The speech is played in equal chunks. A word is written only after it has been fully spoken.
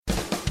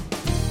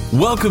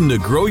Welcome to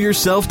Grow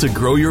Yourself to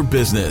Grow Your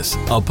Business,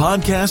 a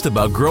podcast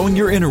about growing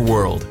your inner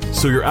world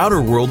so your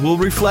outer world will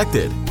reflect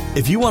it.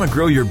 If you want to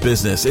grow your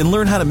business and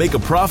learn how to make a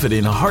profit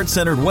in a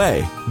heart-centered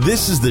way,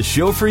 this is the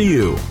show for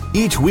you.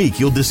 Each week,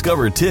 you'll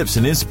discover tips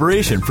and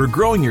inspiration for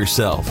growing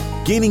yourself,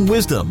 gaining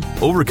wisdom,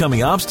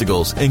 overcoming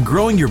obstacles, and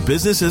growing your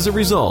business as a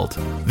result.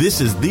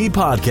 This is the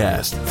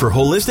podcast for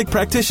holistic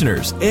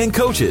practitioners and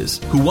coaches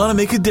who want to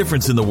make a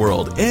difference in the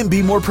world and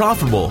be more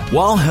profitable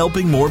while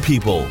helping more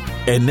people.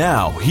 And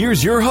now,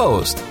 here's your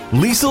host,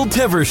 Liesl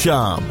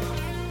Teversham.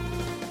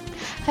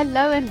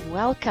 Hello and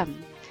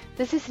welcome.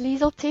 This is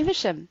Liesl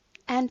Teversham.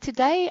 And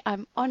today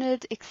I'm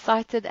honored,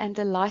 excited, and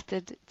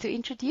delighted to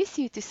introduce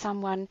you to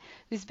someone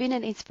who's been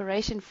an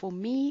inspiration for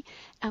me,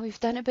 and we've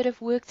done a bit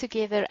of work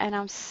together, and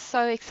I'm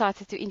so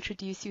excited to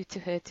introduce you to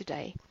her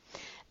today.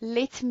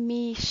 Let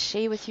me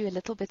share with you a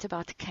little bit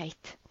about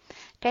Kate.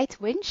 Kate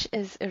Winch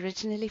is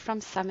originally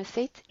from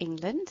Somerset,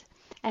 England,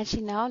 and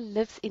she now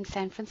lives in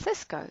San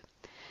Francisco.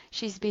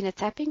 She's been a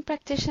tapping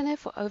practitioner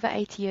for over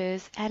 8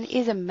 years and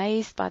is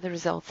amazed by the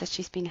results that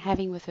she's been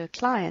having with her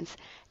clients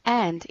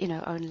and in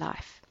her own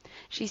life.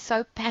 She's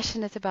so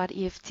passionate about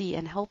EFT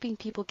and helping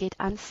people get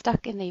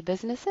unstuck in their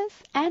businesses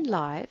and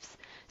lives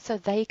so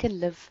they can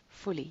live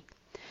fully.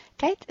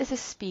 Kate is a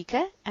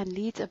speaker and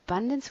leads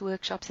abundance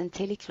workshops and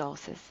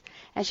teleclasses,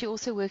 and she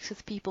also works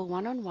with people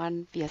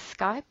one-on-one via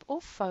Skype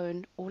or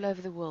phone all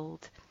over the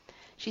world.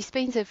 She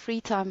spends her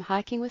free time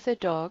hiking with her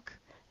dog,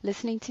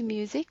 listening to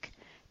music,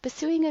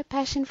 pursuing her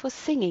passion for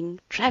singing,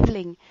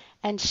 traveling,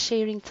 and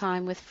sharing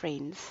time with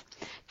friends.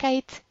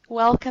 Kate,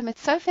 welcome.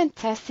 It's so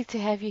fantastic to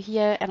have you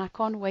here, and I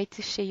can't wait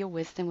to share your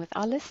wisdom with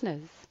our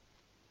listeners.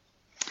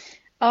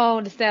 Oh,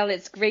 Estelle,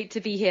 it's great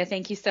to be here.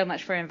 Thank you so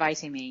much for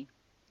inviting me.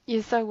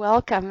 You're so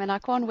welcome, and I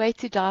can't wait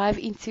to dive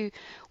into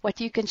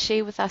what you can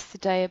share with us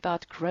today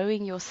about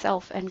growing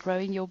yourself and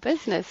growing your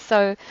business.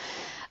 So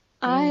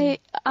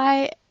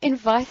I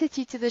invited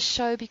you to the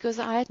show because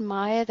I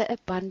admire the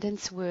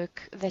abundance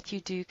work that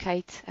you do,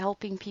 Kate,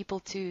 helping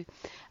people to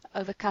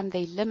overcome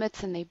their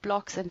limits and their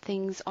blocks and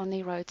things on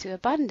their road to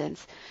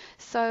abundance.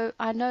 So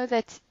I know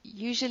that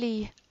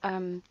usually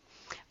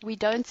we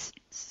don't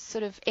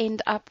sort of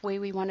end up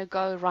where we want to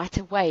go right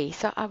away.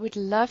 So I would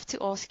love to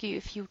ask you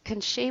if you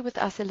can share with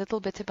us a little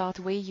bit about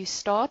where you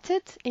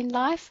started in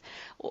life,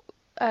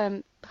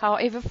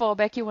 however far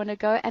back you want to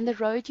go, and the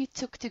road you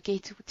took to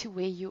get to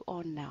where you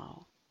are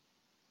now.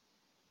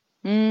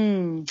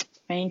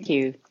 Thank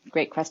you.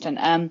 Great question.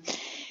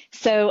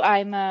 So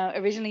I'm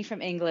originally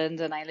from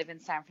England and I live in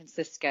San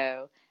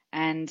Francisco.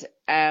 And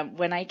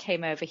when I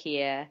came over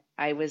here,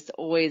 I was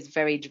always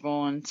very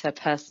drawn to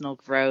personal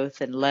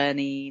growth and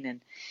learning,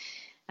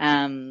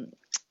 and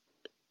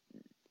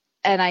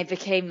I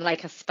became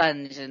like a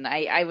sponge, and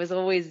I was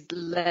always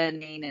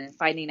learning and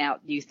finding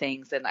out new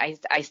things. And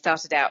I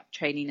started out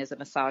training as a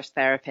massage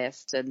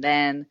therapist, and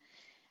then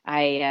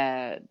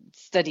I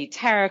studied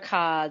tarot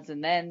cards,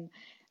 and then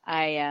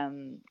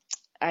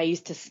I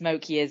used to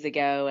smoke years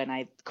ago, and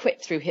I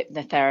quit through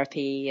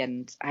hypnotherapy,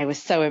 and I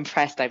was so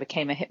impressed. I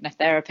became a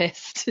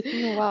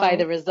hypnotherapist by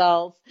the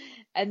results.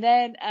 And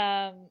then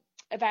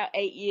about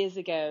 8 years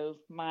ago,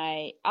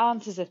 my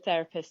aunt is a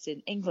therapist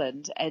in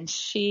England, and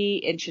she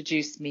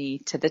introduced me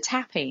to the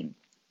tapping.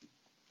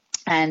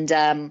 And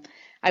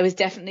I was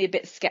definitely a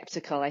bit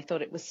skeptical. I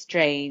thought it was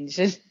strange,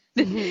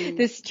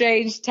 this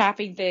strange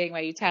tapping thing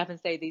where you tap and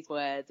say these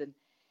words.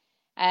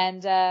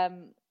 And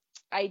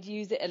I'd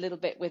use it a little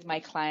bit with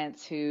my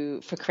clients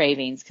for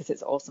cravings, because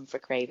it's awesome for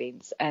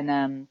cravings.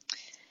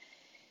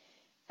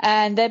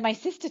 And then my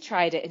sister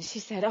tried it and she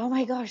said, "Oh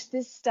my gosh,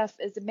 this stuff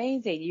is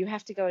amazing. You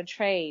have to go and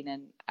train."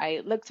 And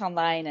I looked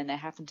online and there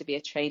happened to be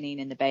a training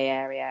in the Bay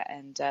Area.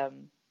 And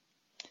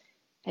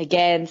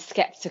again,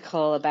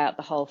 skeptical about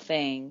the whole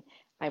thing.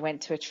 I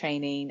went to a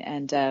training,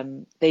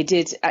 and they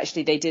did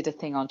a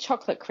thing on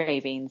chocolate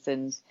cravings,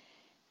 and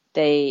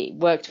they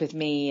worked with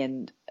me,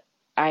 and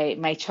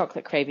my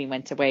chocolate craving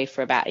went away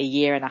for about 1.5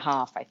 years,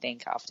 I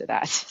think, after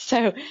that.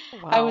 So wow.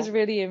 I was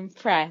really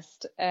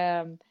impressed.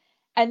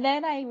 And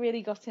then I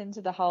really got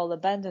into the whole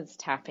abundance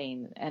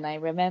tapping. And I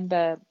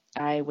remember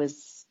I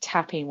was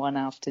tapping one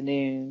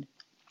afternoon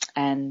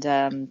and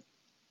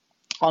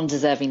on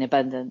deserving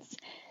abundance.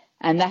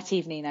 And that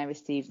evening I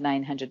received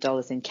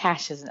 $900 in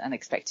cash as an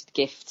unexpected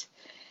gift.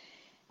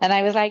 And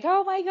I was like,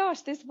 oh my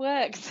gosh, this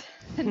works.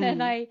 And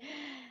then I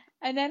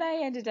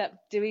ended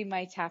up doing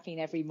my tapping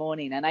every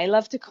morning. And I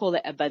love to call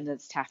it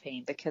abundance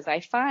tapping, because I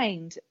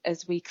find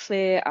as we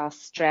clear our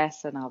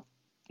stress and our,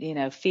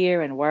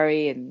 fear and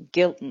worry and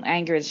guilt and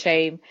anger and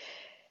shame,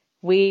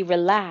 we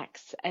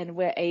relax and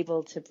we're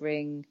able to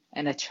bring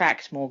and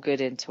attract more good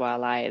into our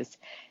lives.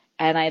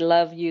 And I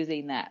love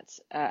using that,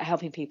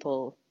 helping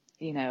people,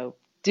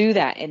 do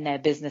that in their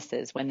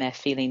businesses when they're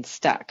feeling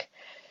stuck,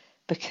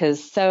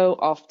 because so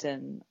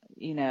often,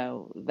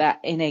 that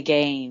inner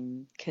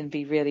game can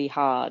be really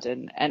hard.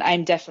 And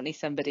I'm definitely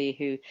somebody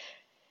who,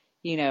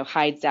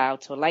 hides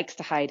out or likes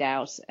to hide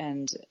out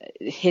and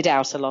hid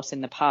out a lot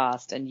in the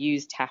past, and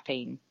used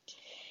tapping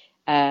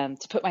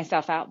to put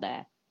myself out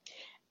there.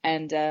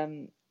 And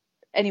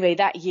anyway,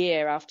 that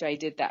year after I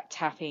did that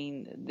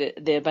tapping,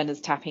 the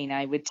abundance tapping,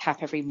 I would tap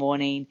every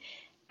morning.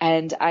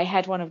 And I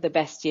had one of the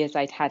best years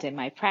I'd had in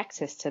my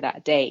practice to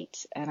that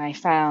date. And I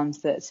found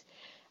that,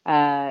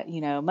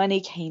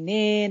 money came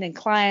in and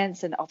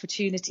clients and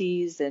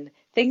opportunities and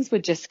things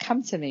would just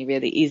come to me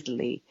really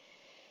easily.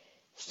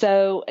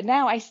 So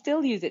now I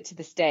still use it to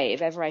this day.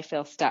 If ever I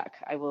feel stuck,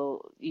 I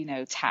will,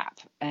 tap.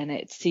 And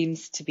it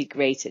seems to be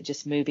great at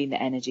just moving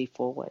the energy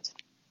forward.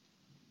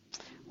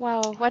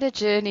 Wow, what a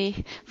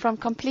journey from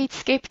complete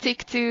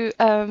skeptic to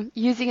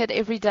using it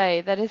every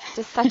day. That is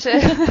just such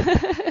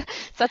a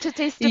such a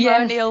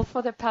testimonial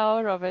for the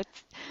power of it.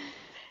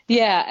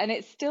 Yeah, and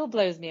it still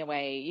blows me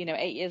away.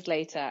 8 years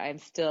later, I'm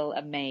still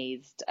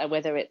amazed,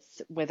 whether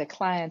it's with a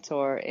client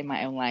or in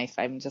my own life.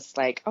 I'm just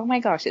like, oh my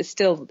gosh, it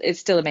still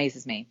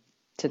amazes me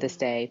to this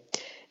day.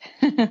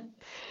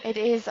 It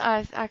is.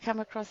 I come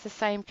across the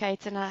same,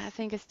 Kate, and I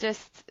think it's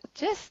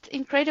just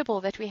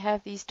incredible that we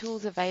have these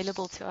tools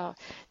available to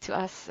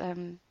us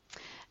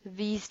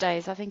these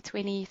days. I think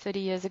 20, 30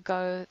 years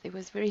ago, there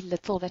was very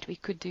little that we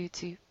could do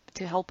to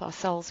help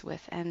ourselves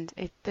with, and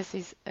this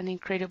is an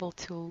incredible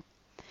tool.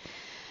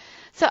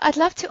 So I'd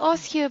love to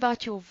ask you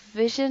about your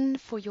vision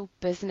for your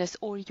business,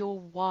 or your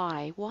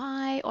why.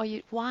 Why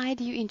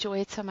do you enjoy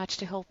it so much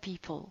to help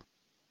people?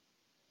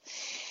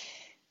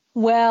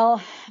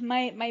 Well,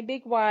 my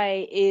big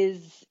why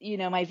is,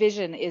 my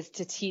vision is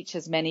to teach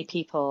as many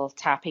people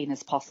tapping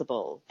as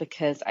possible,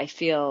 because I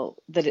feel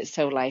that it's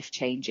so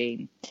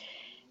life-changing.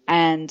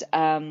 And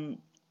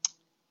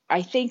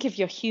I think if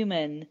you're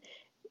human,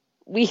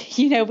 we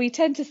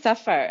tend to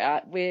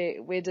suffer.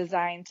 We're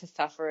designed to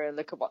suffer and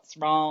look at what's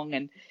wrong,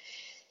 and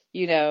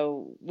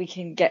we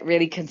can get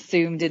really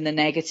consumed in the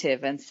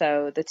negative. And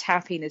so the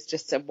tapping is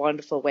just a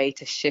wonderful way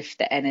to shift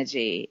the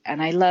energy.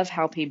 And I love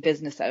helping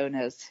business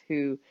owners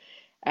who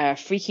are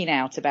freaking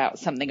out about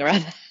something or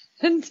other.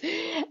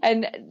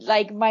 and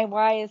like, my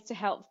why is to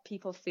help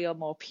people feel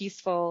more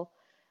peaceful,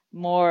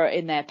 more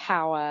in their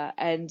power,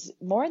 and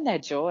more in their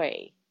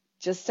joy,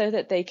 just so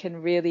that they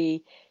can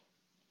really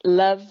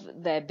love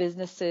their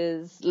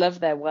businesses,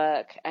 love their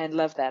work, and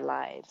love their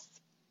lives.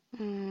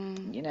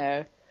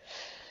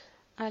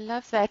 I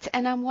love that.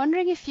 And I'm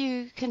wondering if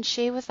you can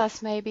share with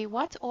us maybe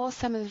what are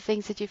some of the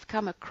things that you've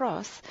come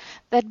across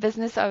that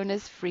business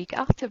owners freak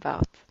out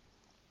about?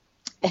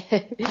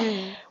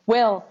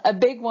 Well, a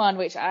big one,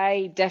 which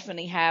I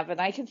definitely have,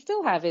 and I can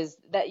still have, is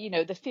that,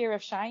 the fear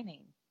of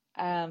shining.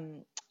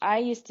 I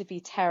used to be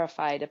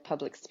terrified of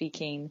public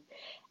speaking,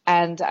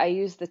 and I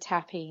used the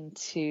tapping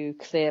to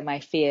clear my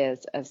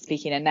fears of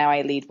speaking. And now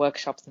I lead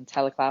workshops and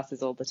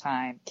teleclasses all the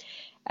time.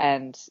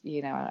 And,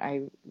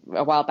 a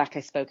while back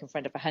I spoke in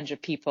front of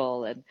 100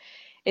 people, and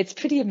it's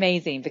pretty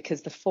amazing, because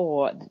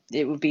before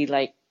it would be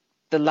like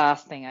the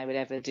last thing I would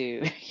ever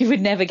do. You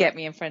would never get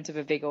me in front of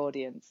a big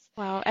audience.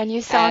 Wow. And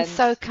you sound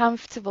so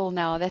comfortable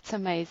now. That's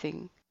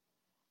amazing.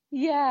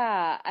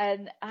 Yeah.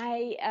 And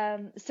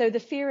so the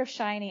fear of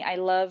shining, I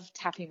love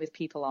tapping with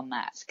people on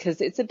that,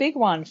 because it's a big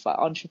one for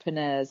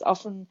entrepreneurs.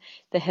 Often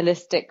the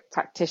holistic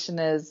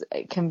practitioners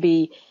can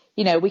be,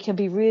 we can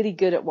be really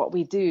good at what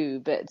we do,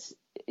 but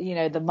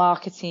the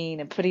marketing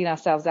and putting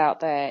ourselves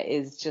out there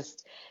is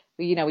just,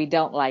 we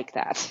don't like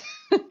that.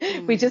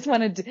 We just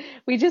want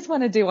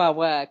to do our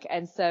work.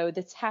 And so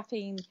the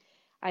tapping,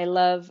 I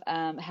love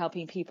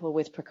helping people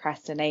with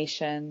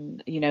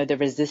procrastination, the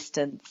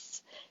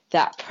resistance,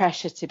 that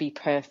pressure to be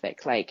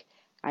perfect. Like,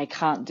 I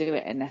can't do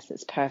it unless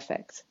it's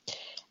perfect.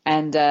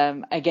 And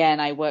again,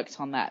 I worked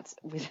on that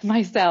with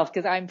myself,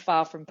 because I'm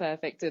far from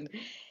perfect. And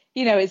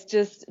it's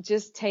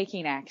just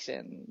taking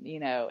action,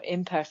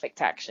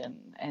 imperfect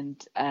action,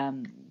 and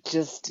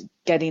just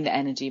getting the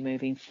energy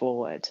moving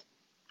forward.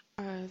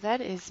 Oh, that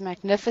is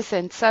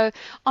magnificent. So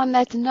on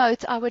that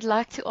note, I would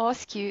like to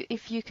ask you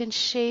if you can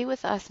share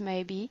with us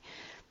maybe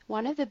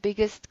one of the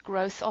biggest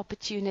growth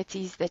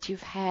opportunities that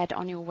you've had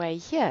on your way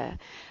here,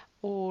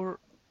 or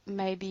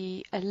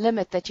maybe a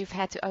limit that you've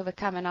had to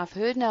overcome. And I've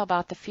heard now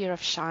about the fear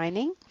of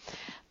shining.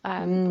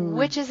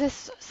 Which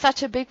is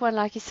such a big one.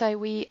 Like you say,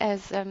 we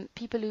as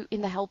people who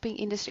in the helping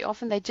industry,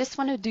 often they just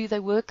want to do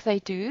the work they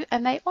do,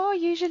 and they are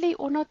usually,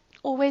 or not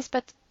always,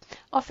 but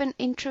often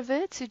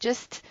introverts who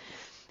just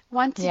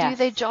want to do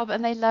their job,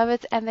 and they love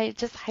it, and they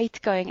just hate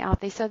going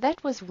out there. So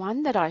that was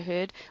one that I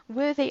heard.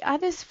 Were there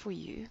others for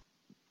you?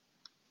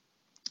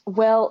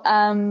 Well,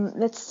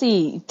 let's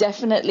see.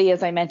 Definitely,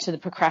 as I mentioned,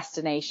 the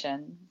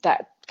procrastination,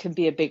 that can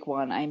be a big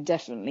one.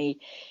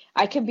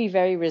 I can be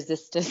very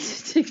resistant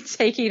to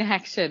taking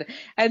action.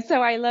 And so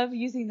I love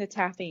using the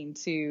tapping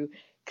to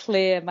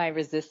clear my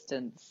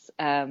resistance.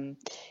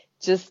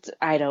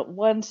 I don't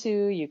want to,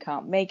 you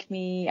can't make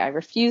me, I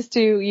refuse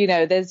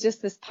to, there's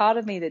just this part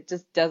of me that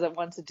just doesn't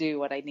want to do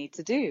what I need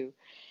to do.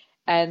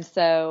 And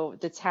so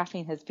the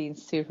tapping has been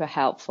super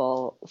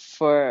helpful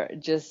for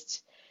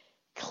just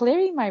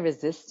clearing my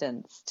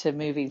resistance to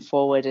moving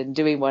forward and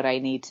doing what I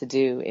need to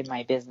do in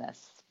my business.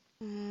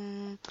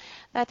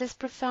 That is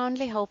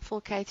profoundly helpful,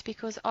 Kate,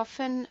 because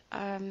often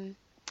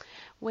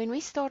when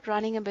we start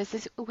running a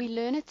business, we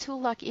learn a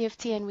tool like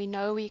EFT and we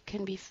know we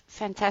can be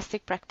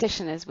fantastic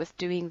practitioners with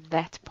doing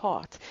that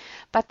part.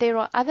 But there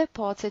are other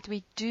parts that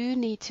we do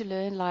need to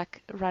learn,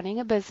 like running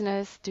a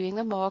business, doing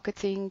the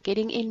marketing,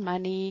 getting in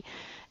money,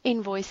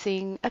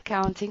 invoicing,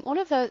 accounting, all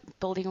of those,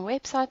 building a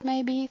website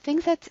maybe,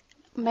 things that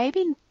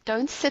maybe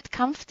don't sit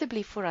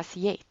comfortably for us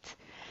yet.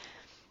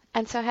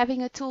 And so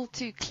having a tool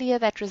to clear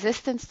that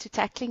resistance to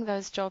tackling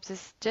those jobs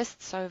is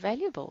just so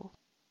valuable.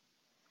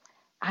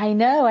 I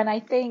know. And I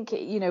think,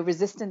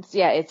 resistance,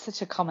 it's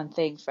such a common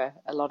thing for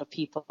a lot of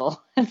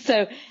people. And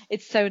so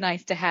it's so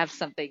nice to have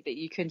something that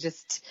you can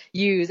just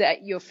use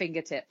at your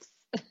fingertips.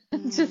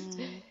 Just,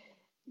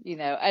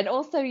 and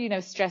also,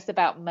 stress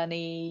about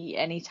money.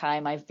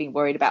 Anytime I've been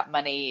worried about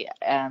money,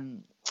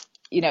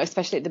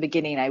 especially at the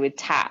beginning, I would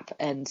tap,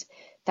 and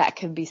that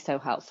can be so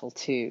helpful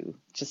too.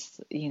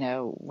 Just,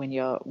 when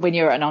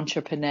you're an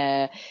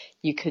entrepreneur,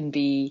 you can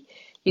be,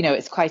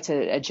 it's quite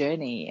a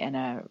journey and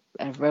a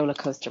roller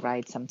coaster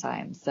ride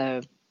sometimes.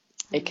 So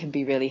it can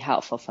be really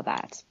helpful for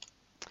that.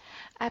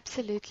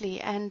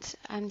 Absolutely. And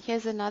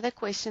here's another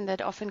question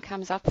that often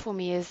comes up for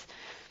me is,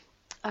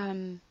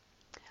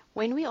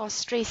 when we are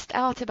stressed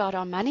out about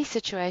our money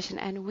situation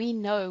and we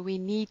know we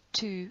need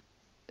to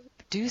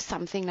do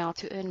something now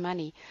to earn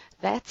money,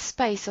 that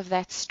space of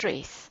that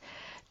stress,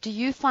 do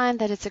you find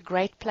that it's a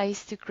great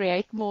place to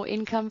create more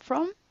income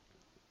from?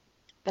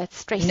 That's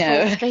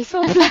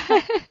stressful.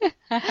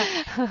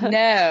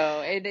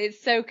 No,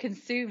 it's so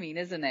consuming,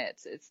 isn't it?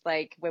 It's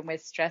like when we're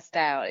stressed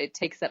out, it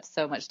takes up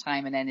so much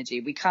time and energy.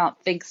 We can't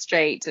think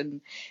straight,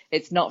 and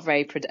it's not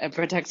very a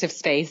productive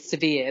space to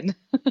be in.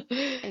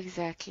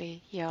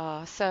 Exactly.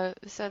 Yeah. So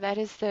that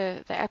is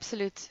the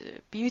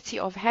absolute beauty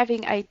of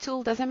having a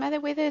tool. Doesn't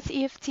matter whether it's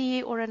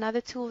EFT or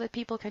another tool that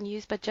people can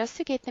use, but just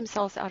to get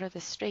themselves out of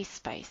the stress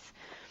space.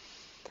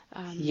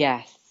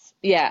 Yes.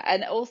 Yeah.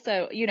 And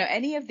also,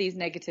 any of these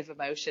negative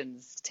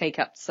emotions take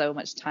up so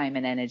much time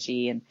and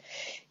energy. And,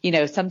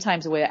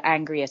 sometimes we're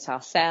angry at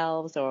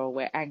ourselves or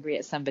we're angry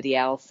at somebody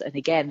else. And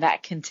again,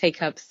 that can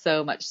take up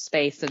so much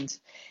space and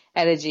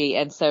energy.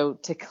 And so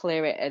to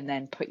clear it and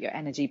then put your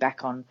energy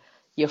back on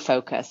your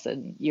focus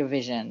and your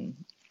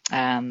vision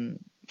can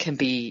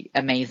be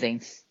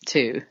amazing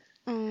too.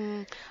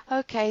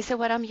 Okay, so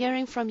what I'm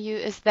hearing from you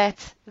is that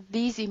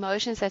these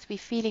emotions that we're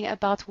feeling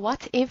about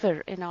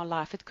whatever in our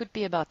life, it could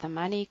be about the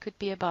money, it could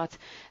be about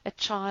a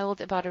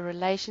child, about a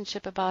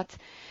relationship, about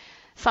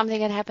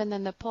something that happened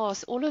in the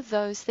past, all of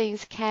those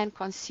things can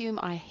consume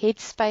our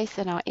headspace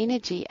and our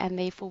energy, and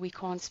therefore we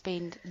can't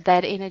spend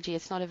that energy.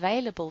 It's not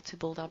available to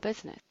build our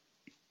business.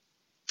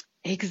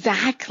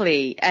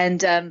 Exactly.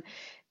 And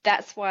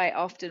that's why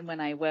often when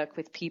I work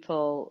with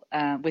people,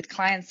 with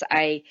clients,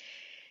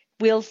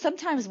 we'll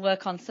sometimes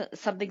work on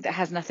something that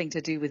has nothing to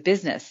do with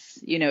business.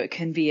 It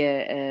can be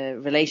a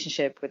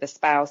relationship with a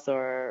spouse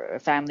or a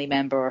family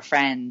member or a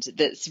friend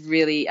that's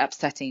really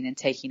upsetting and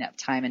taking up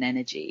time and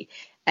energy.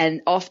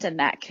 And often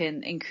that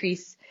can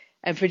increase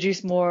and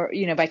produce more,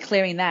 by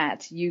clearing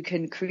that, you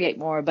can create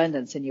more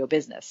abundance in your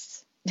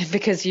business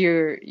because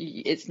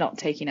it's not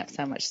taking up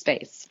so much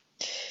space.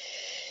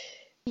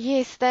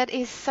 Yes, that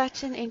is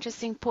such an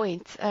interesting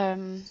point,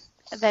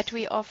 that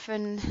we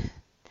often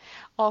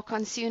are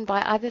consumed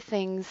by other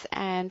things,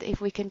 and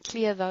if we can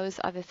clear those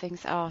other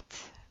things out,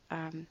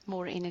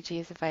 more energy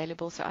is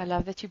available. So I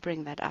love that you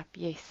bring that up.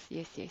 Yes.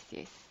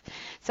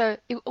 So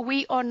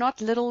we are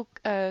not little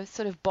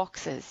sort of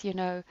boxes,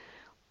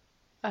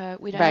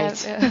 we don't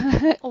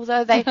have,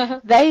 although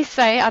they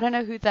say, I don't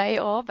know who they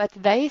are, but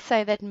they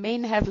say that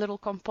men have little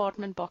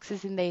compartment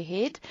boxes in their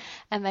head,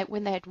 and that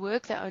when they're at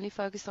work, they're only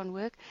focused on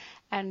work.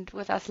 And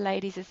with us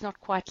ladies, it's not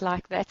quite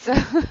like that. So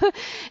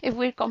if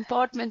we're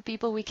compartment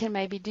people, we can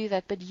maybe do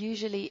that. But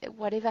usually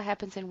whatever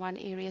happens in one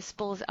area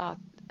spills out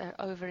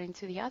over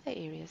into the other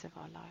areas of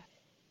our life.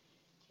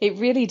 It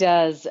really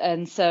does.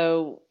 And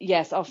so,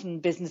 yes, often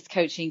business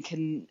coaching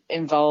can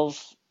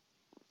involve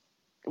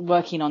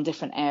working on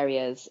different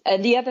areas.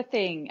 And the other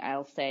thing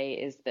I'll say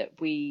is that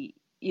we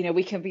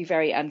can be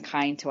very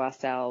unkind to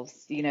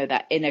ourselves,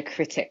 that inner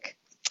critic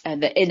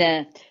and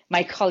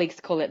my colleagues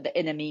call it the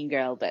inner mean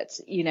girl,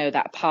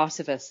 that part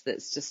of us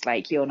that's just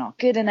like, you're not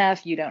good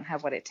enough. You don't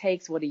have what it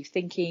takes. What are you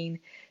thinking?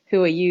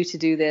 Who are you to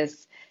do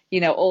this?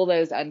 All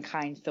those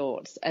unkind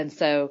thoughts. And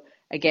so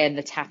again,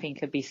 the tapping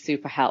could be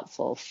super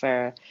helpful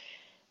for,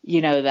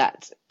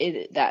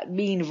 that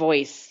mean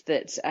voice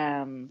that,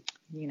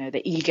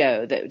 the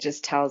ego that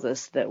just tells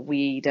us that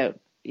we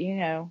don't,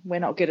 we're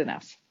not good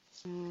enough.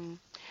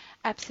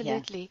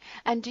 Absolutely.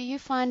 Yeah. And do you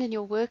find in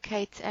your work,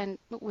 Kate, and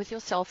with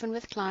yourself and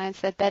with clients,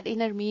 that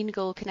inner mean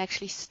girl can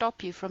actually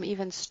stop you from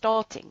even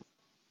starting?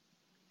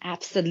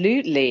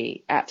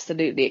 Absolutely.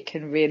 It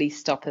can really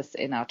stop us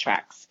in our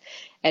tracks.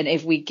 And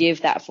if we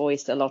give that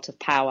voice a lot of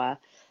power,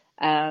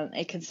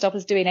 it can stop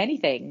us doing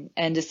anything.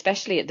 And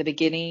especially at the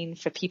beginning,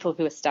 for people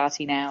who are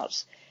starting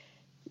out,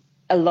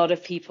 a lot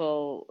of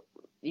people,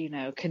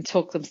 can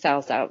talk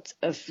themselves out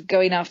of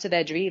going after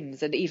their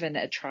dreams and even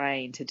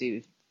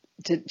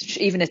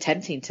even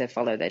attempting to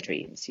follow their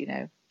dreams,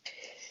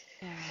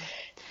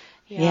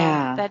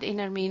 Yeah, Yeah. that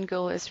inner mean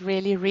girl is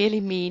really,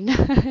 really mean.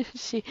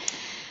 She,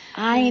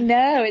 I yeah.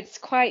 know it's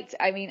quite,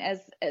 I mean,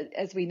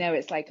 as we know,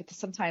 it's like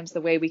sometimes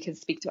the way we can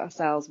speak to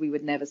ourselves, we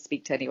would never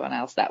speak to anyone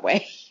else that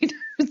way.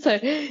 So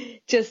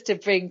just to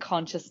bring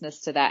consciousness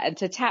to that and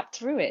to tap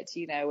through it,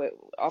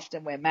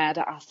 often we're mad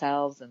at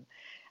ourselves and,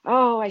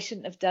 oh, I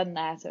shouldn't have done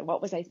that. And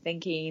what was I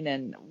thinking?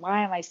 And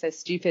why am I so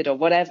stupid or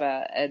whatever?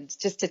 And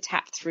just to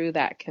tap through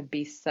that can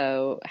be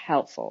so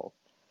helpful.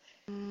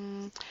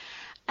 Mm.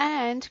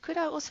 And could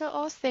I also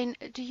ask then,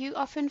 do you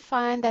often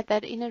find that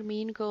that inner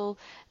mean girl,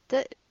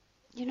 that,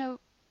 you know,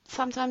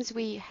 sometimes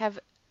we have,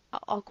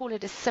 I'll call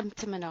it a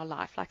symptom in our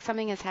life, like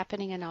something is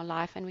happening in our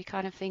life and we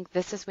kind of think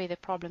this is where the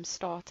problem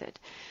started.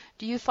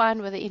 Do you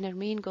find with the inner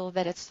mean girl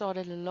that it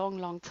started a long,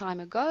 long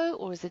time ago,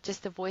 or is it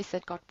just a voice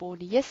that got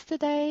born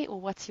yesterday, or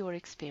what's your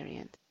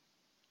experience?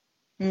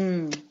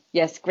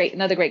 Yes, great.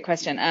 Another great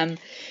question.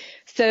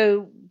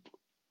 So,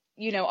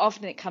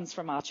 often it comes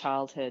from our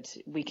childhood.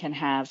 We can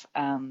have,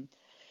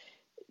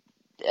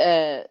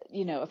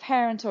 a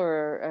parent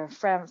or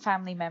a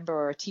family member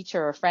or a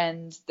teacher or a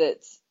friend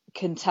that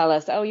can tell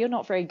us, oh, you're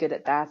not very good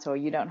at that, or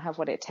you don't have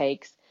what it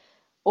takes.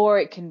 Or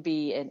it can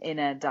be an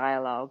inner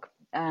dialogue.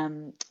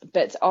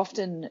 But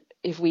often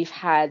if we've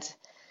had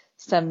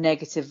some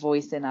negative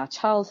voice in our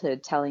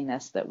childhood telling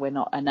us that we're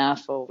not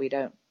enough or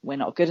we're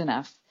not good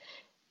enough,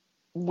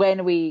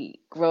 when we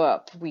grow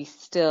up, we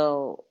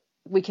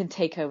can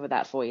take over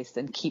that voice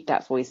and keep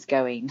that voice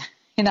going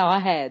in our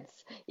heads,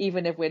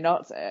 even if we're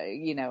not,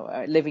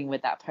 living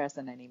with that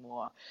person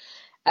anymore.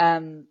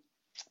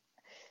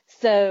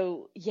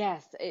 So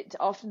yes, it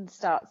often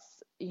starts,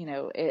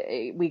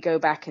 we go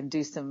back and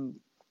do some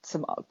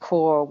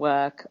core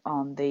work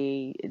on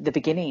the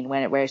beginning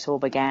where it all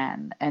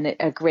began. And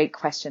a great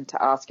question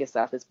to ask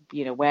yourself is,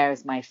 where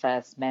is my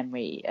first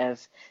memory of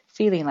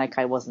feeling like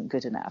I wasn't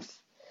good enough?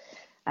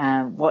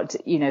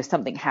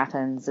 Something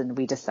happens and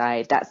we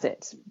decide that's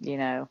it.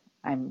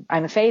 I'm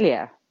a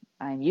failure.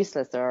 I'm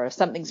useless, or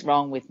something's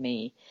wrong with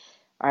me,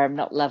 or I'm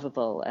not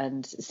lovable.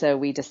 And so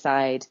we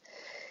decide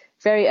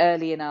very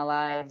early in our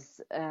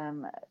lives,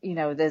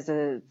 there's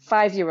a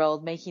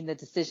 5-year-old making the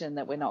decision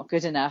that we're not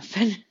good enough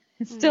and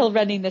still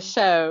running the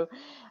show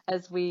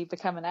as we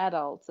become an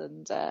adult.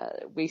 And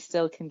we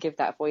still can give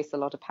that voice a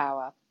lot of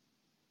power.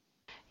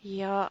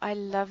 Yeah, I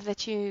love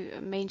that you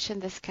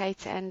mentioned this,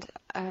 Kate, and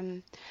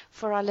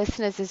for our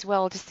listeners as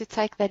well, just to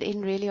take that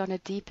in really on a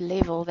deep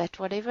level, that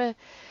whatever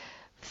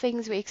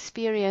things we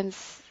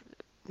experience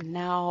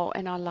now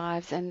in our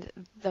lives and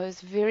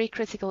those very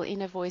critical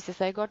inner voices,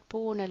 they got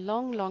born a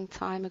long, long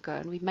time ago,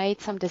 and we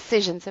made some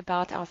decisions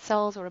about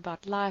ourselves or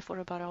about life or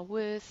about our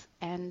worth,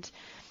 and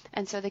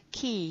so the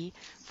key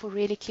for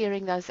really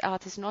clearing those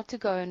out is not to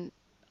go and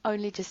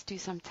only just do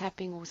some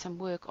tapping or some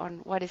work on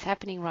what is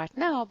happening right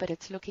now, but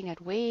it's looking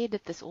at where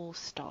did this all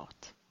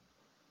start.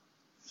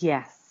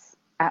 Yes,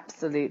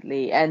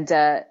 absolutely. And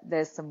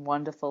there's some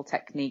wonderful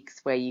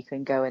techniques where you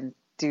can go and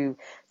do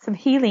some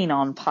healing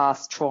on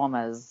past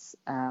traumas.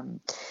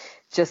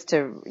 Just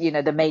to,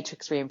 the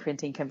matrix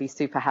reimprinting can be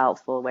super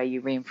helpful, where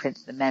you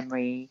reimprint the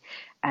memory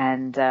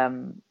and,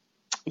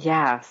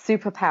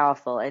 super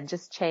powerful, and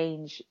just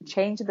change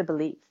the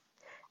belief.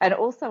 And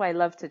also I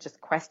love to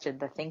just question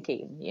the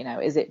thinking,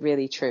 is it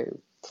really true?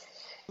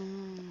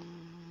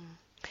 And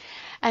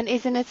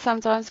isn't it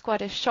sometimes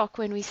quite a shock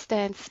when we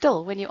stand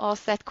still, when you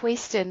ask that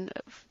question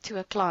to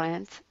a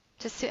client,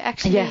 just to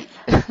actually,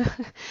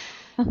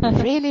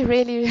 really,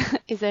 really,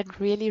 is that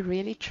really,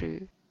 really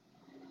true?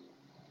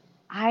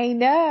 I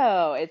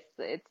know.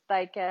 It's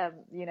like,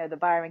 the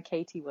Byron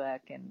Katie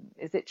work, and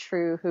is it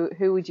true?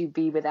 Who would you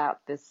be without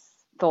this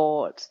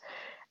thought?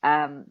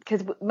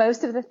 Because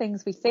most of the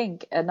things we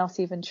think are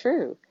not even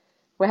true.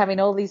 We're having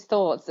all these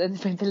thoughts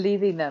and we're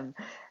believing them.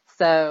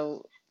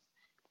 So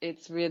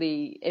it's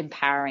really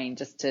empowering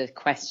just to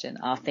question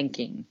our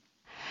thinking.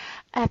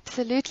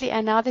 Absolutely.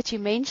 And now that you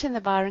mentioned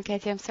the Byron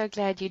Katie, I'm so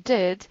glad you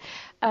did.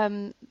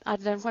 I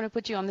don't want to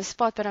put you on the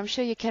spot, but I'm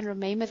sure you can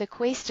remember the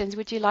questions.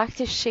 Would you like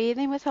to share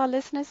them with our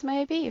listeners,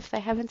 maybe, if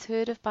they haven't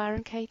heard of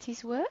Byron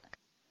Katie's work?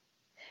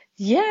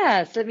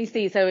 Yes, let me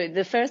see. So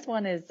the first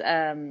one is,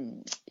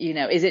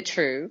 is it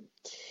true?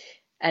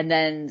 And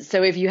then,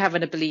 so if you have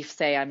a belief,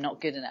 say, I'm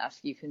not good enough,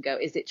 you can go,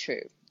 is it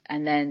true?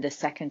 And then the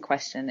second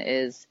question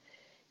is,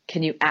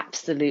 can you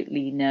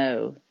absolutely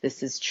know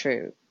this is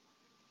true?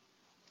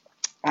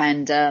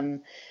 And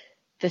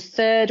the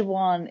third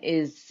one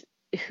is,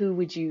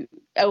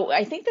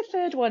 I think the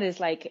third one is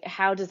like,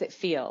 how does it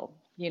feel?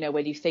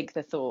 When you think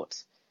the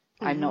thought,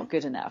 I'm not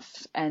good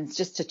enough, and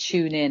just to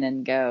tune in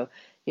and go,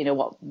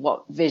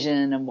 what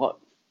vision and what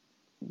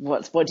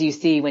do you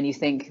see when you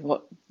think,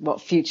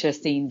 what future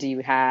scene do you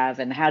have,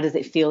 and how does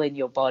it feel in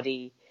your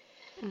body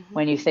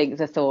when you think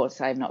the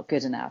thought, I'm not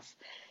good enough?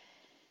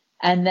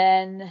 And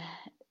then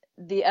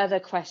the other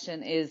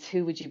question is,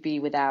 who would you be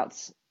without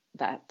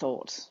that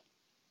thought?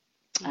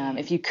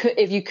 If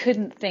you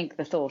couldn't think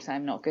the thought,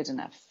 I'm not good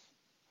enough,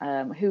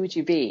 who would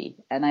you be?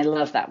 And I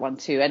love that one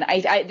too. And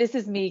I this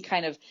is me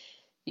kind of,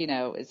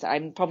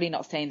 I'm probably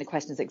not saying the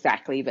questions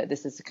exactly, but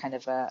this is kind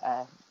of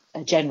a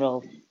a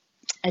general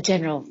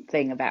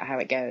thing about how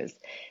it goes.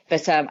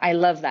 But I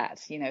love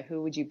that.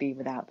 Who would you be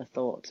without the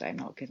thought, I'm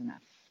not good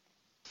enough?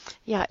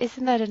 Yeah,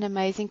 isn't that an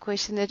amazing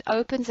question? It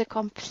opens a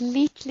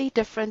completely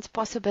different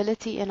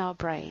possibility in our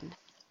brain.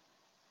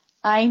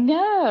 I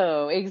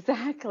know,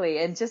 exactly.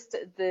 And just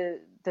the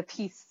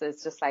piece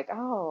is just like,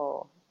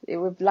 oh,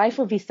 life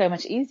would be so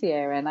much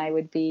easier, and I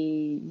would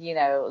be,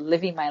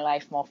 living my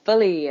life more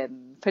fully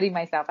and putting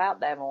myself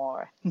out there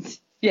more.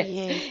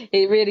 Yes,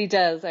 it really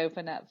does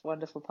open up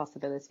wonderful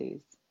possibilities.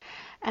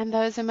 And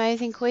those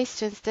amazing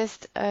questions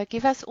just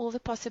give us all the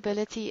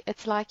possibility.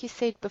 It's like you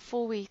said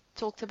before, we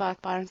talked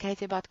about, Byron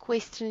Katie, about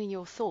questioning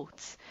your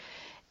thoughts.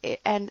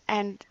 And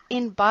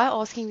by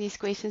asking these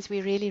questions,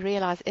 we really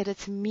realize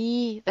it's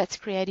me that's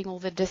creating all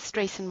the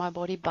distress in my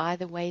body by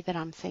the way that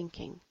I'm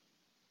thinking.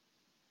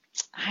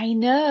 I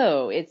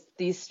know. It's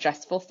these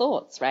stressful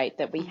thoughts, right,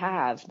 that we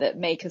have that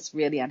make us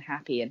really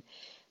unhappy. And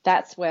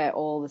that's where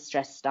all the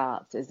stress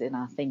starts, is in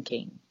our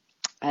thinking.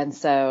 And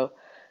so,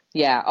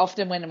 yeah,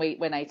 often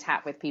when I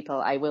tap with people,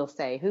 I will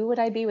say, who would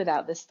I be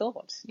without this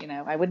thought?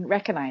 I wouldn't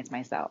recognize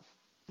myself.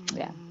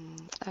 Yeah.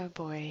 Oh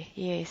boy,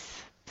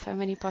 yes. So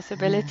many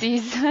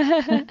possibilities.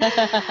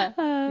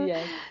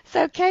 Yes.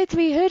 So, Kate,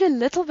 we heard a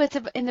little bit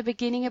in the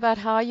beginning about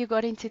how you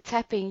got into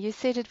tapping. You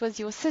said it was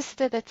your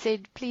sister that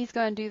said, please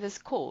go and do this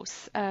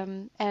course.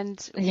 And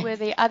Yes. were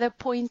there other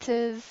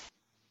pointers?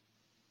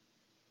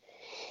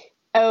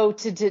 Oh,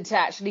 to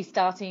actually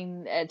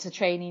starting to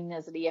training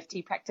as an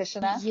EFT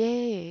practitioner?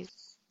 Yes.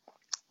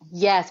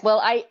 Yes.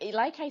 Well,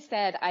 like I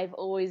said, I've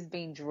always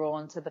been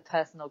drawn to the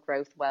personal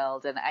growth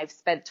world, and I've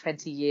spent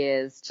 20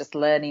 years just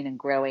learning and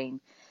growing.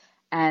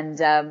 And,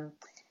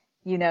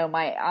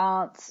 my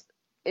aunt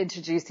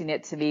introducing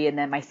it to me, and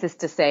then my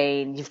sister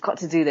saying, you've got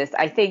to do this.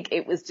 I think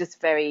it was just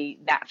very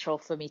natural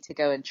for me to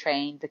go and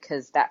train,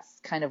 because that's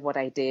kind of what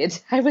I did.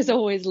 I was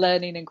always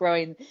learning and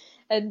growing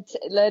and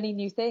learning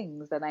new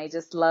things. And I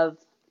just love,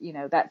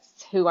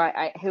 that's who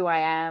I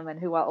am and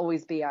who I'll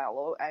always be. I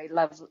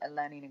love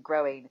learning and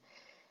growing.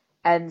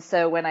 And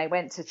so when I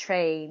went to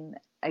train,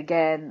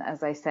 again,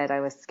 as I said,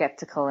 I was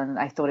skeptical, and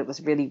I thought it was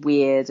really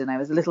weird, and I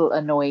was a little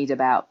annoyed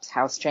about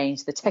how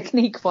strange the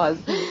technique was.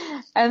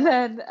 And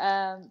then,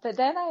 but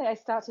then I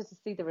started to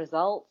see the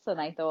results, and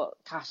I thought,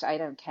 gosh, I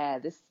don't care.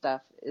 This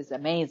stuff is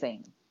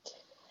amazing.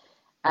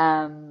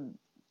 So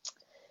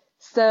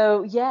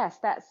yes,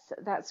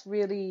 that's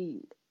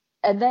really,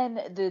 and then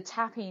the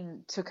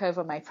tapping took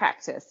over my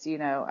practice.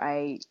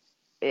 I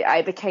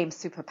became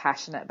super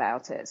passionate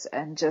about it,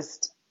 and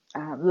just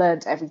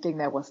learned everything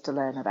there was to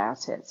learn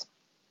about it.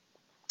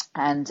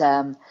 And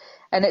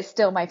it's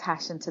still my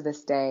passion to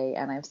this day,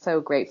 and I'm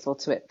so grateful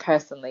to it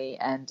personally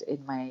and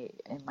in my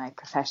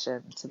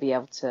profession, to be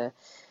able to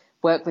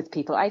work with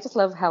people. I just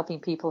love helping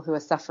people who are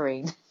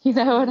suffering,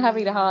 and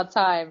having a hard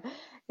time.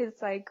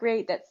 It's like,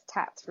 great, let's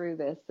tap through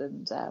this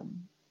and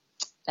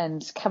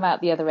come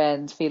out the other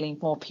end feeling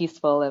more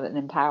peaceful and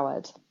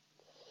empowered.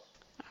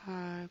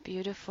 Oh,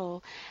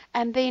 beautiful.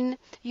 And then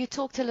you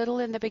talked a little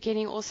in the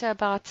beginning also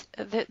about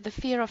the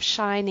fear of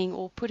shining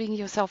or putting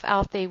yourself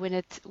out there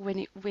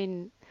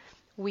when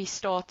we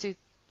start to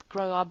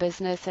grow our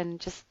business, and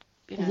just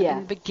in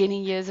the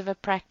beginning years of a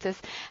practice.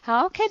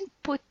 How can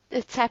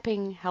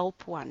tapping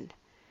help one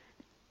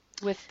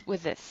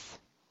with this?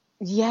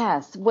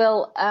 Yes.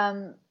 Well,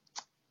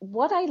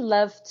 what I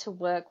love to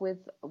work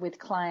with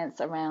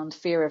clients around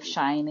fear of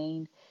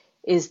shining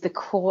is the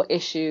core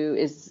issue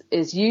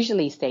is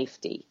usually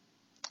safety.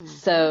 Mm-hmm.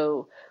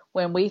 So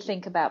when we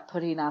think about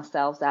putting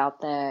ourselves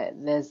out there,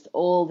 there's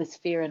all this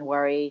fear and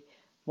worry.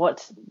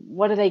 What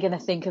are they going to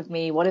think of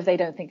me? What if they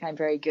don't think I'm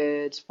very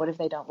good? What if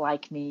they don't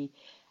like me?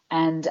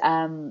 And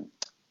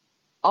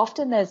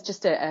often there's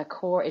just a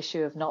core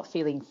issue of not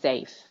feeling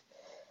safe,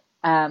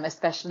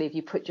 especially if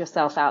you put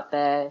yourself out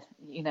there,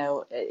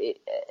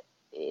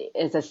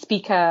 as a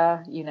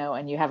speaker,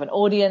 and you have an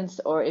audience,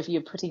 or if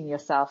you're putting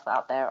yourself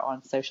out there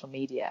on social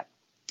media.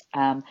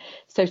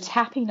 So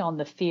tapping on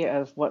the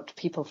fear of what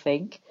people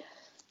think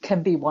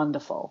can be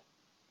wonderful,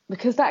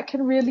 because that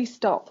can really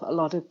stop a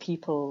lot of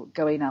people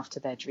going after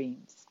their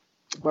dreams,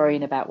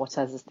 worrying about what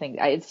others think.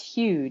 It's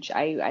huge.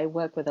 I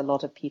work with a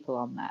lot of people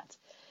on that.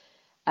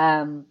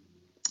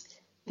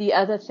 The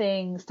other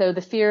thing, so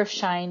the fear of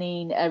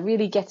shining,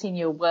 really getting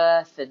your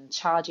worth and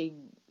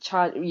charging,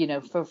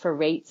 for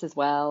rates as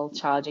well,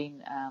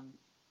 charging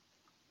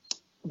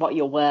what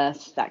you're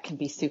worth, that can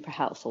be super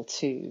helpful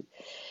too.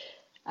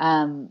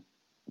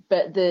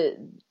 But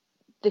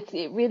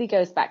it really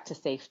goes back to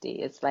safety.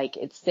 It's like,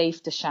 it's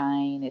safe to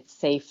shine. It's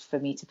safe for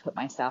me to put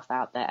myself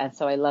out there. And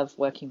so I love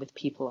working with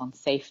people on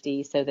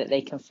safety, so that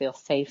they can feel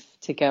safe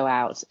to go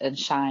out and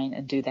shine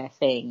and do their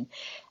thing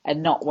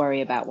and not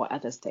worry about what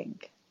others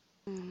think.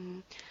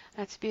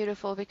 That's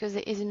beautiful, because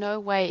there is no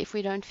way, if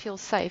we don't feel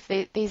safe,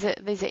 there's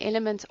an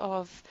element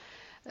of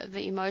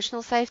the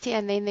emotional safety,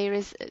 and then there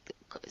is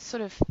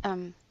sort of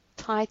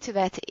tied to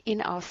that in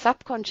our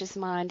subconscious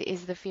mind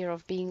is the fear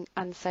of being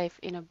unsafe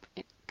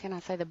can I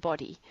say the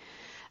body?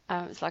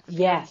 It's like the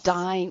fear of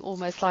dying,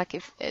 almost like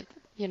if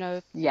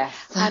Yes.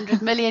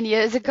 100 million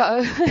years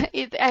ago.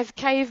 As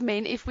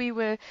cavemen, if we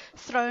were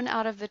thrown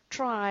out of the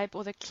tribe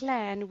or the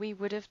clan, we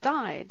would have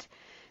died.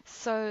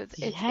 So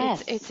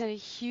Yes. it's a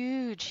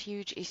huge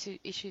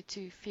issue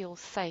to feel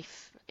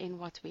safe in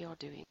what we are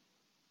doing.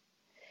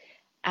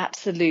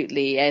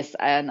 Absolutely, yes,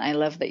 and I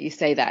love that you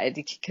say that.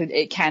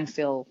 It can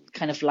feel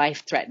kind of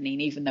life-threatening,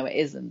 even though it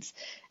isn't.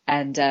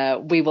 And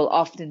we will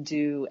often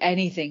do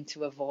anything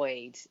to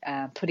avoid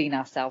putting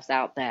ourselves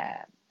out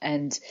there.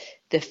 And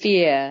the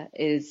fear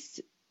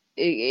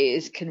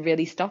can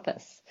really stop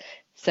us.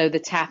 So the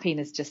tapping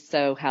is just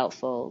so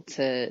helpful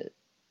to,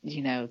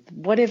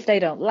 what if they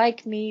don't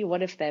like me?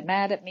 What if they're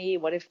mad at me?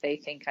 What if they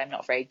think I'm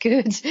not very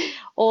good?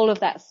 All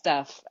of that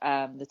stuff,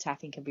 the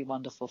tapping can be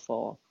wonderful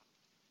for.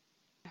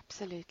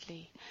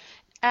 Absolutely.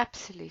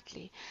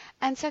 Absolutely.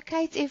 And so,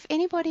 Kate, if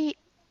anybody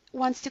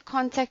wants to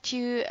contact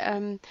you,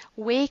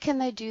 where can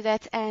they do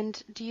that?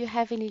 And do you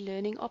have any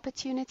learning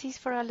opportunities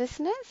for our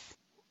listeners?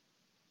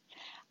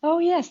 Oh,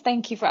 yes.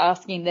 Thank you for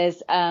asking.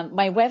 There's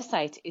my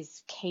website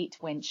is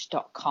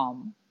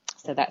katewinch.com.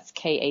 So that's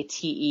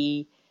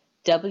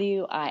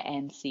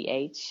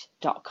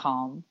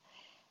KATEWINCH.com.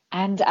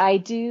 And I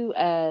do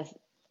a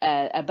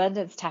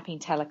Abundance Tapping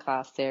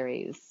Teleclass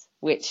series,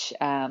 which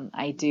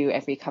I do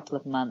every couple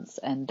of months,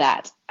 and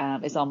that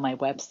is on my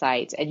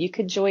website. And you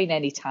can join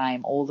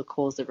anytime. All the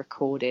calls are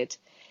recorded.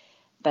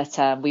 But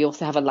we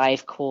also have a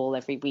live call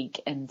every week,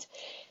 and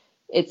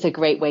it's a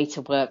great way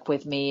to work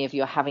with me if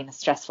you're having a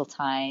stressful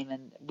time,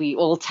 and we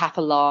all tap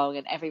along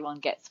and everyone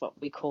gets what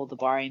we call the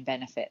borrowing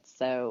benefits.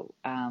 So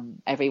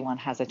everyone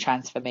has a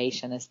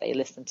transformation as they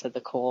listen to the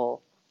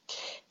call.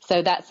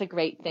 So that's a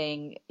great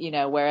thing,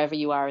 wherever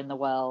you are in the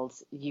world,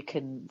 you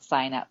can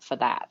sign up for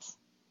that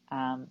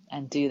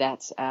and do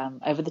that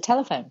over the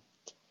telephone.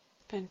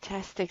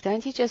 Fantastic.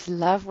 Don't you just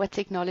love what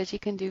technology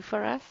can do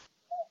for us?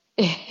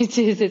 It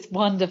is. It's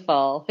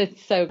wonderful.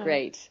 It's so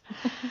great.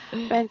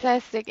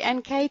 Fantastic.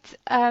 And Kate,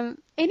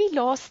 any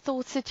last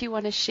thoughts that you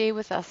want to share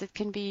with us? It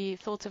can be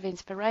thoughts of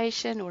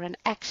inspiration or an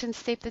action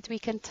step that we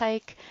can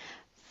take,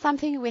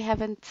 something we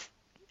haven't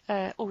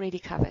already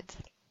covered.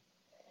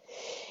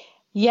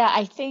 Yeah,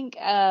 I think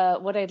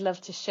what I'd love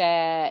to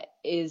share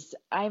is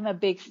I'm a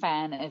big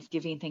fan of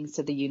giving things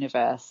to the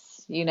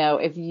universe.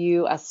 If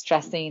you are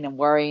stressing and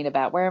worrying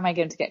about where am I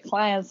going to get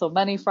clients or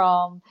money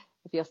from,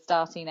 if you're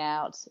starting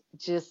out,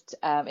 just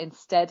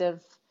instead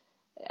of,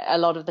 a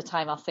lot of the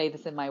time I'll say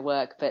this in my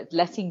work, but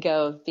letting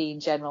go of being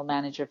general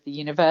manager of the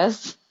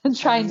universe and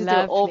trying to do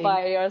it all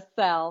by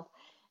yourself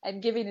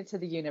and giving it to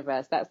the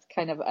universe. That's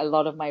kind of a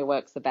lot of my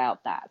work's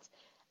about that.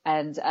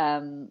 And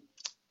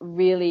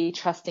really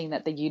trusting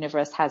that the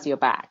universe has your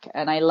back.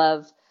 And I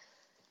love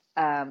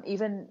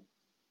even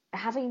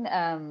having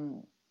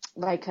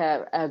like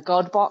a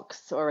God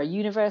box or a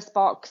universe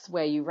box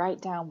where you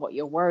write down what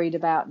you're worried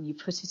about and you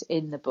put it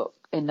in the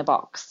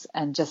box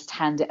and just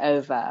hand it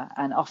over.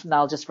 And often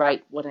I'll just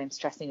write what I'm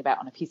stressing about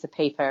on a piece of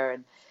paper,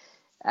 and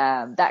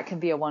that can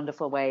be a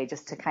wonderful way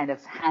just to kind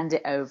of hand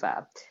it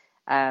over.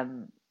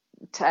 In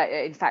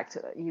fact,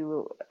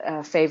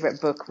 a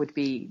favorite book would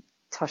be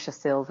Tosha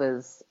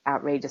Silver's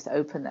Outrageous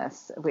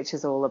Openness, which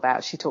is all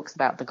about, she talks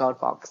about the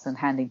God box and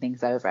handing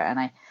things over.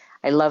 And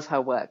I love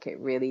her work. It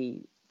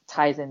really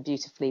ties in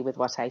beautifully with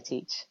what I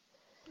teach.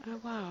 Oh,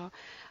 wow.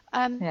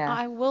 Yeah.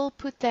 I will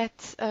put that,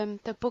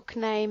 the book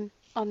name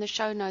on the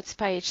show notes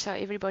page so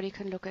everybody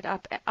can look it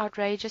up.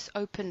 Outrageous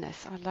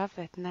Openness. I love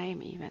that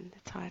name, even the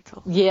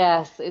title.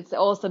 Yes, it's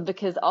awesome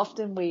because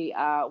often we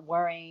are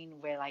worrying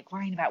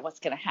about what's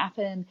going to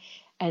happen,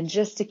 and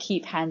just to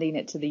keep handing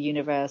it to the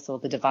universe or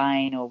the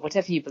divine or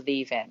whatever you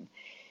believe in,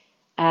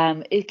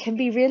 it can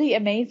be really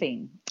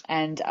amazing.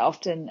 And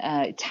often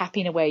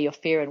tapping away your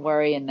fear and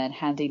worry and then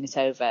handing it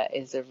over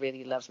is a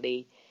really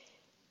lovely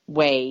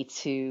way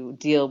to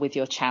deal with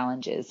your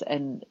challenges,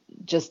 and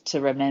just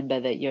to remember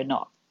that you're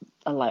not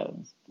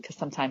alone, because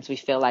sometimes we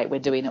feel like we're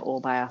doing it all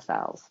by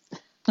ourselves.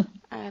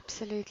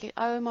 Absolutely.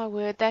 Oh, my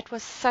word. That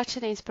was such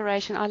an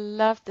inspiration. I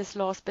loved this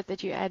last bit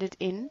that you added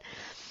in.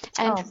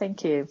 And,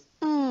 thank you.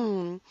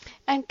 And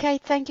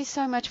Kate, thank you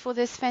so much for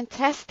this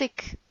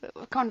fantastic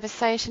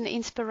conversation,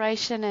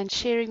 inspiration, and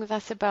sharing with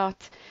us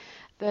about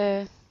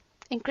the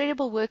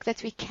incredible work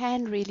that we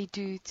can really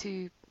do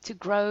to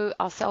grow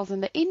ourselves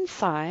on the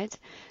inside,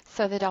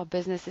 so that our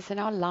businesses and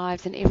our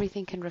lives and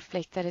everything can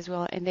reflect that as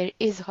well. And there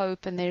is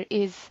hope, and there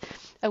is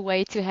a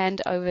way to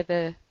hand over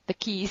the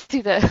keys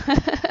to the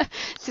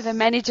to the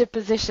manager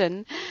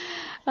position.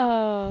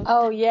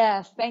 Oh,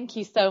 yes. Thank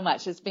you so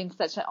much. It's been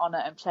such an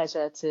honor and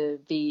pleasure to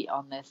be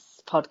on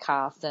this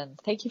podcast, and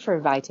thank you for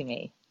inviting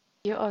me.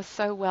 You are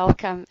so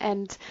welcome.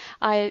 And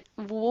I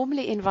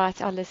warmly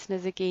invite our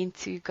listeners again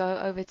to go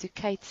over to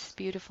Kate's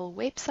beautiful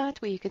website,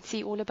 where you can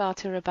see all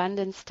about her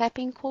abundance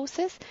tapping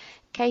courses,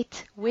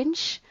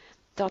 katewinch.com.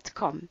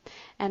 savvyselfgrowth.com.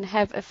 And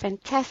have a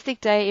fantastic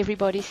day,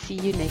 everybody. See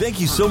you next time.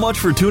 Thank you so much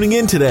for tuning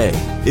in today.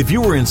 If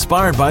you were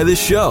inspired by this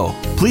show,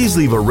 please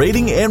leave a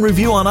rating and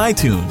review on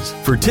iTunes.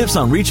 For tips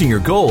on reaching your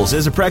goals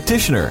as a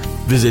practitioner,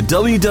 visit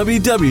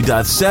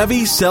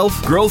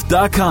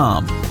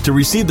www.savvyselfgrowth.com to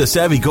receive the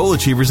Savvy Goal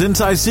Achievers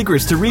Inside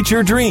Secrets to reach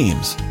your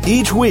dreams.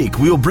 Each week,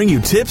 we will bring you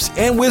tips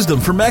and wisdom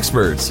from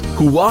experts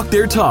who walk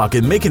their talk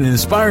and make an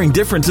inspiring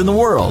difference in the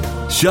world.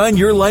 Shine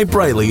your light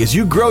brightly as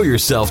you grow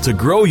yourself to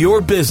grow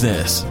your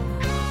business.